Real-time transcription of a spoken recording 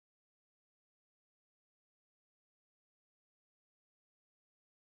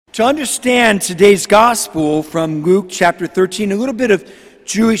To understand today's gospel from Luke chapter 13, a little bit of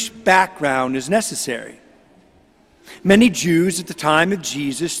Jewish background is necessary. Many Jews at the time of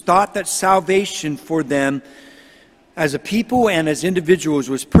Jesus thought that salvation for them as a people and as individuals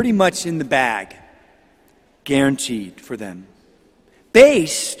was pretty much in the bag, guaranteed for them,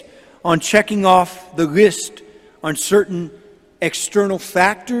 based on checking off the list on certain external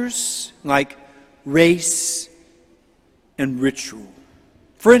factors like race and ritual.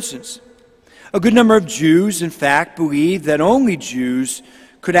 For instance, a good number of Jews, in fact, believed that only Jews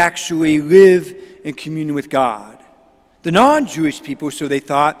could actually live in communion with God. The non-Jewish people, so they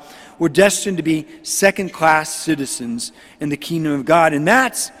thought, were destined to be second-class citizens in the kingdom of God, and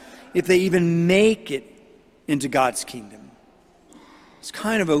that's if they even make it into God's kingdom. It's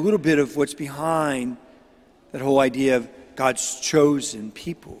kind of a little bit of what's behind that whole idea of God's chosen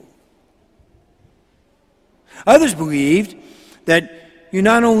people. Others believed that you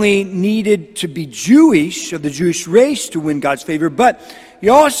not only needed to be Jewish, of the Jewish race, to win God's favor, but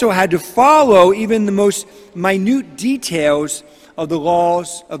you also had to follow even the most minute details of the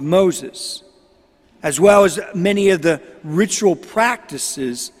laws of Moses, as well as many of the ritual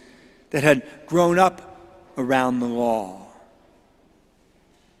practices that had grown up around the law.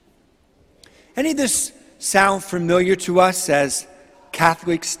 Any of this sound familiar to us as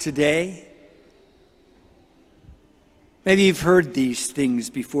Catholics today? Maybe you've heard these things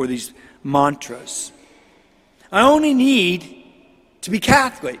before, these mantras. I only need to be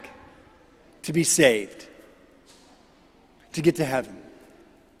Catholic to be saved, to get to heaven.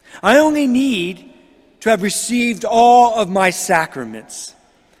 I only need to have received all of my sacraments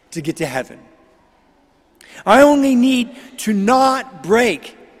to get to heaven. I only need to not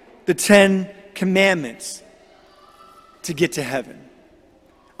break the 10 Commandments to get to heaven.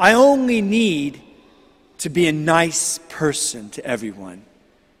 I only need to be a nice person to everyone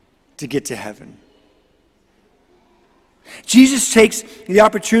to get to heaven. Jesus takes the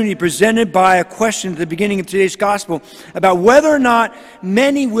opportunity presented by a question at the beginning of today's gospel about whether or not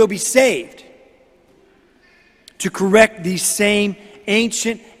many will be saved to correct these same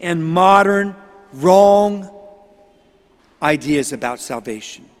ancient and modern wrong ideas about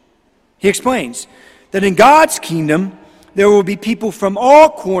salvation. He explains that in God's kingdom, there will be people from all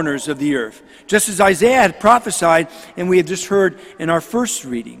corners of the earth, just as Isaiah had prophesied and we have just heard in our first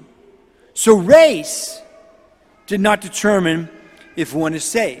reading. So race did not determine if one is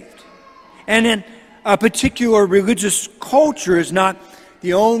saved. And in a particular religious culture is not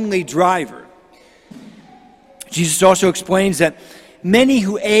the only driver. Jesus also explains that many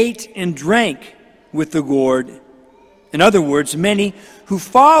who ate and drank with the Lord, in other words, many who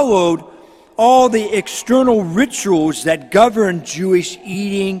followed all the external rituals that govern Jewish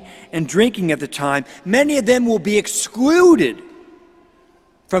eating and drinking at the time, many of them will be excluded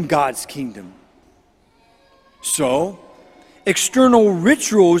from God's kingdom. So, external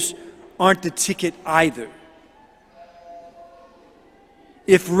rituals aren't the ticket either.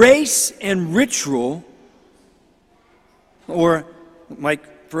 If race and ritual, or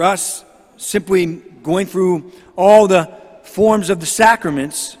like for us, simply going through all the forms of the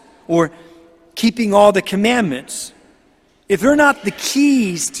sacraments, or keeping all the commandments, if they're not the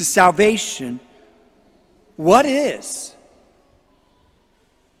keys to salvation, what is?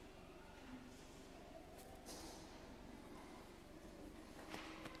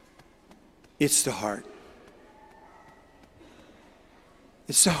 It's the heart.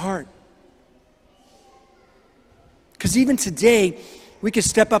 It's the heart. Because even today, we can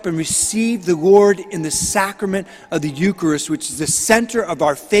step up and receive the Lord in the sacrament of the Eucharist, which is the center of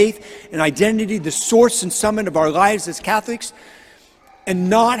our faith and identity, the source and summit of our lives as Catholics, and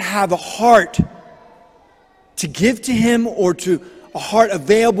not have a heart to give to Him or to a heart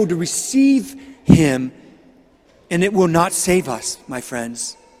available to receive Him, and it will not save us, my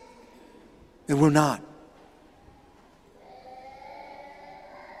friends. It will not.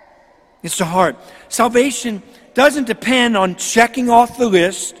 It's the heart. Salvation doesn't depend on checking off the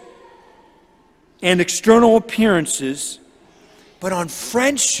list and external appearances, but on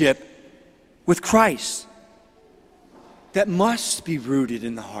friendship with Christ that must be rooted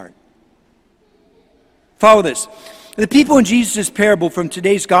in the heart. Follow this. The people in Jesus' parable from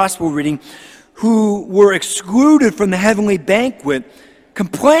today's gospel reading who were excluded from the heavenly banquet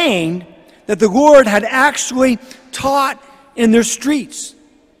complained that the Lord had actually taught in their streets.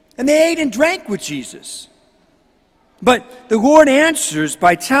 And they ate and drank with Jesus. But the Lord answers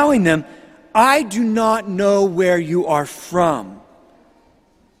by telling them, I do not know where you are from.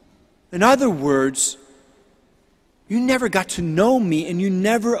 In other words, you never got to know me and you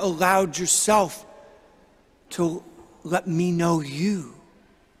never allowed yourself to let me know you.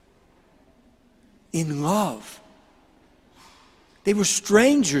 in love. They were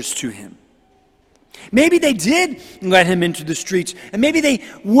strangers to him. Maybe they did let him into the streets, and maybe they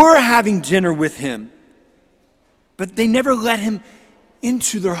were having dinner with him, but they never let him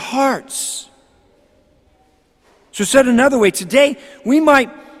into their hearts. So said another way, today we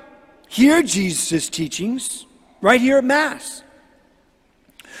might hear Jesus' teachings right here at Mass.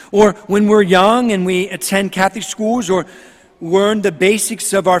 Or when we're young and we attend Catholic schools, or learn the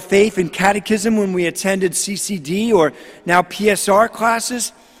basics of our faith in catechism when we attended CCD or now PSR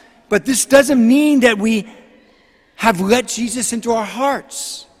classes. But this doesn't mean that we have let Jesus into our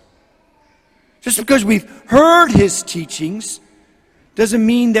hearts. Just because we've heard his teachings doesn't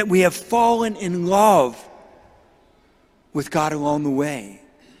mean that we have fallen in love with God along the way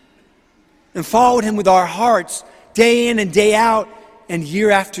and followed him with our hearts day in and day out and year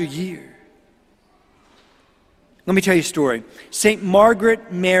after year. Let me tell you a story. St.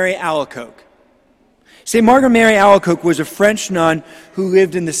 Margaret Mary Alacoque. St. Margaret Mary Alacoque was a French nun who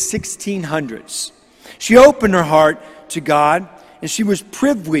lived in the 1600s. She opened her heart to God, and she was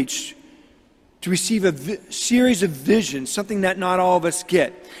privileged to receive a series of visions, something that not all of us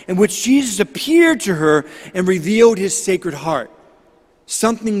get, in which Jesus appeared to her and revealed his sacred heart,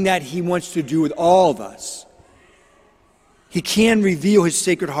 something that he wants to do with all of us. He can reveal his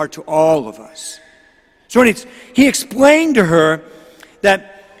sacred heart to all of us. So he explained to her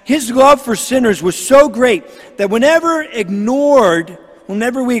that his love for sinners was so great that whenever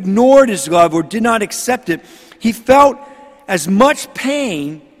we ignored his love or did not accept it, he felt as much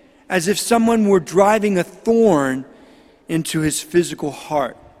pain as if someone were driving a thorn into his physical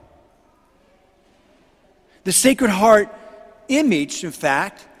heart. The Sacred Heart image, in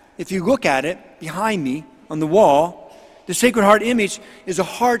fact, if you look at it behind me on the wall, the Sacred Heart image is a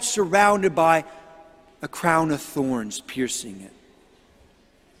heart surrounded by a crown of thorns piercing it.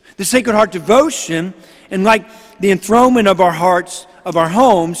 The Sacred Heart devotion, and like the enthronement of our hearts, of our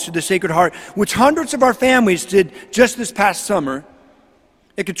homes to the Sacred Heart, which hundreds of our families did just this past summer,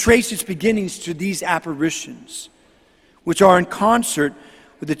 it could trace its beginnings to these apparitions, which are in concert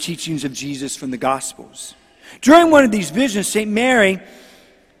with the teachings of Jesus from the Gospels. During one of these visions, St. Mary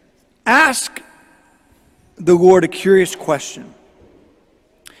asked the Lord a curious question.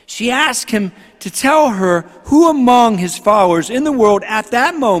 She asked him to tell her who among his followers in the world at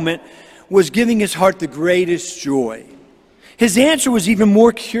that moment was giving his heart the greatest joy. His answer was even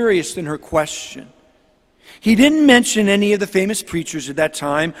more curious than her question. He didn't mention any of the famous preachers at that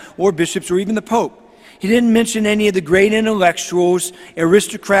time, or bishops, or even the Pope. He didn't mention any of the great intellectuals,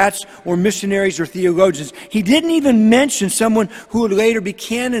 aristocrats, or missionaries or theologians. He didn't even mention someone who would later be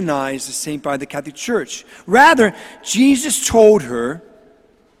canonized as a saint by the Catholic Church. Rather, Jesus told her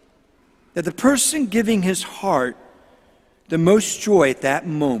that the person giving his heart the most joy at that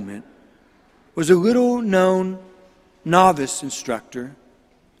moment was a little-known novice instructor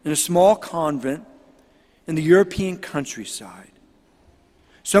in a small convent in the European countryside.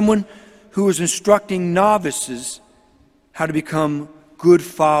 Someone who was instructing novices how to become good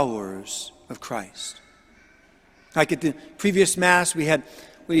followers of Christ. Like at the previous Mass,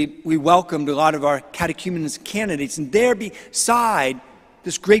 we welcomed a lot of our catechumens candidates, and there beside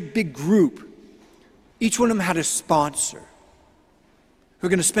this great big group, each one of them had a sponsor who are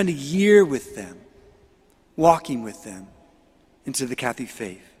going to spend a year with them, walking with them into the Catholic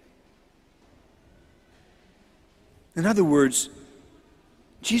faith. In other words,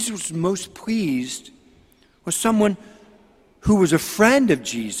 Jesus was most pleased with someone who was a friend of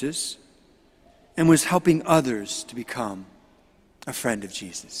Jesus and was helping others to become a friend of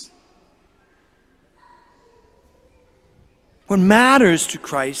Jesus. What matters to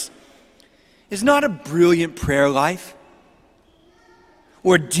Christ is not a brilliant prayer life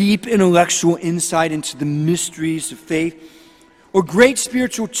or deep intellectual insight into the mysteries of faith or great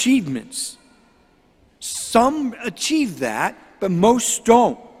spiritual achievements. Some achieve that, but most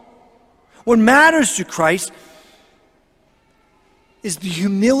don't. What matters to Christ is the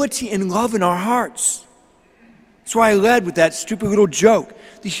humility and love in our hearts. That's why I led with that stupid little joke.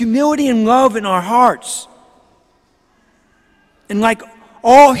 The humility and love in our hearts. And like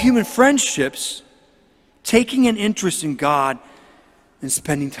all human friendships, taking an interest in God and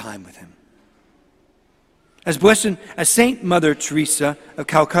spending time with him. As Saint Mother Teresa of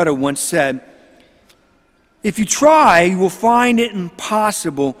Calcutta once said, if you try, you will find it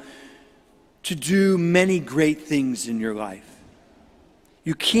impossible to do many great things in your life.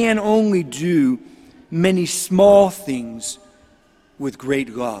 You can only do many small things with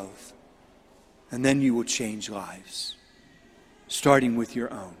great love, and then you will change lives, starting with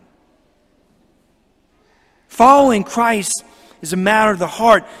your own. Following Christ is a matter of the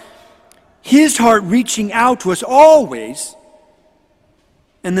heart. His heart reaching out to us always,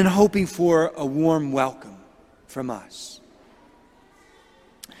 and then hoping for a warm welcome from us.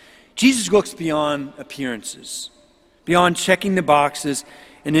 Jesus looks beyond appearances, beyond checking the boxes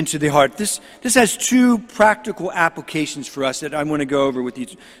and into the heart. This has two practical applications for us that I want to go over with you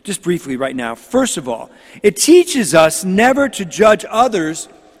just briefly right now. First of all, it teaches us never to judge others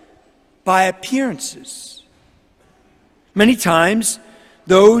by appearances. Many times,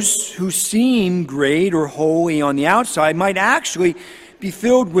 those who seem great or holy on the outside might actually be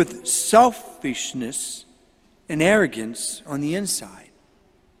filled with selfishness and arrogance on the inside.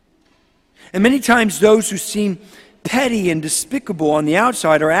 And many times those who seem petty and despicable on the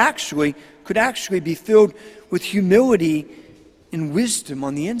outside could actually be filled with humility and wisdom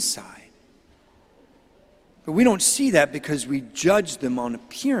on the inside. But we don't see that because we judge them on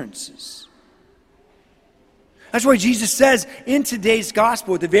appearances. That's why Jesus says in today's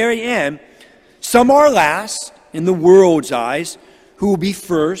gospel at the very end, some are last in the world's eyes, who will be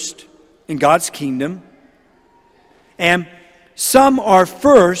first in God's kingdom, and some are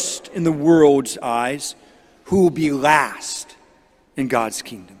first in the world's eyes, who will be last in God's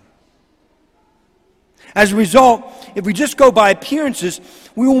kingdom. As a result, if we just go by appearances,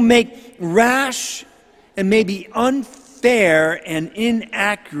 we will make rash and maybe unfair and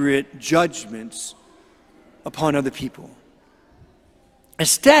inaccurate judgments upon other people.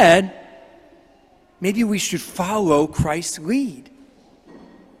 Instead, maybe we should follow Christ's lead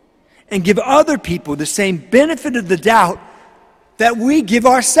and give other people the same benefit of the doubt that we give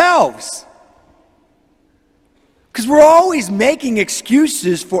ourselves. Because we're always making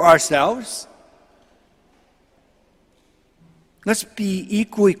excuses for ourselves. Let's be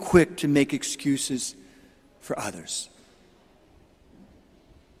equally quick to make excuses for others.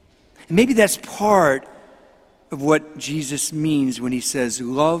 And maybe that's part of what Jesus means when he says,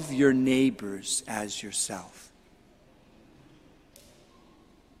 love your neighbors as yourself.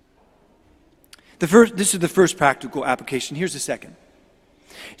 This is the first practical application. Here's the second.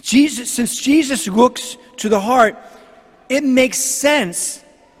 Since Jesus looks to the heart, it makes sense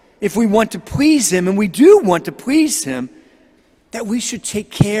if we want to please him, and we do want to please him, that we should take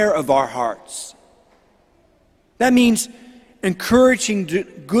care of our hearts. That means encouraging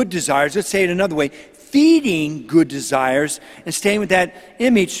good desires. Let's say it another way. Feeding good desires and staying with that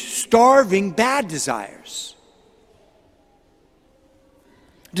image, starving bad desires.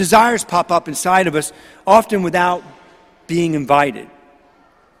 Desires pop up inside of us, often without being invited.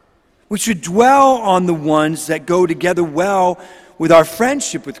 We should dwell on the ones that go together well with our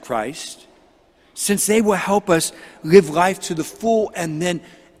friendship with Christ, since they will help us live life to the full and then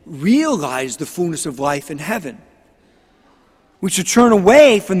realize the fullness of life in heaven. We should turn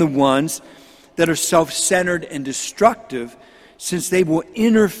away from the ones that are self-centered and destructive, since they will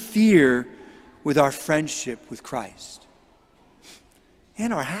interfere with our friendship with Christ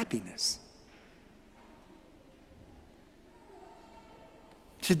and our happiness.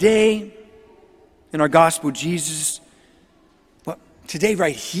 Today, in our gospel, today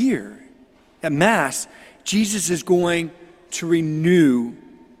right here at Mass, Jesus is going to renew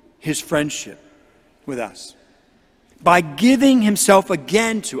his friendship with us by giving himself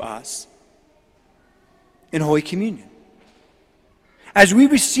again to us in Holy Communion. As we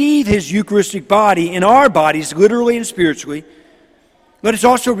receive his Eucharistic body in our bodies, literally and spiritually, let us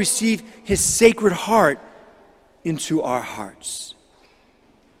also receive his sacred heart into our hearts.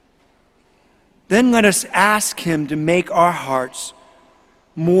 Then let us ask him to make our hearts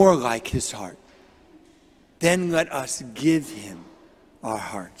more like his heart. Then let us give him our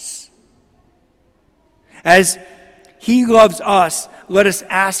hearts. As he loves us, let us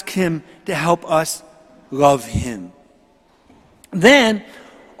ask him to help us love him. Then,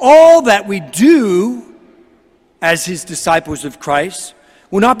 all that we do as his disciples of Christ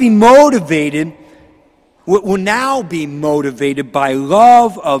will now be motivated by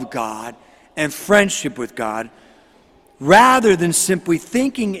love of God and friendship with God, rather than simply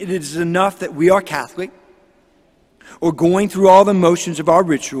thinking it is enough that we are Catholic, or going through all the motions of our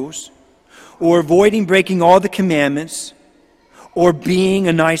rituals, or avoiding breaking all the commandments, or being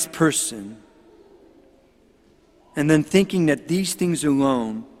a nice person, and then thinking that these things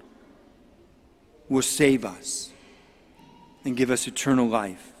alone will save us and give us eternal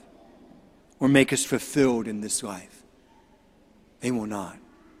life or make us fulfilled in this life. They will not.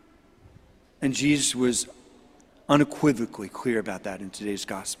 And Jesus was unequivocally clear about that in today's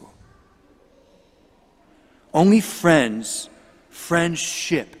gospel. Only friendship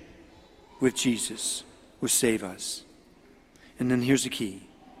with Jesus will save us. And then here's the key.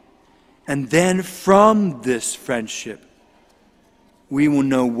 And then from this friendship we will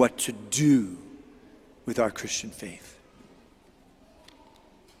know what to do with our Christian faith.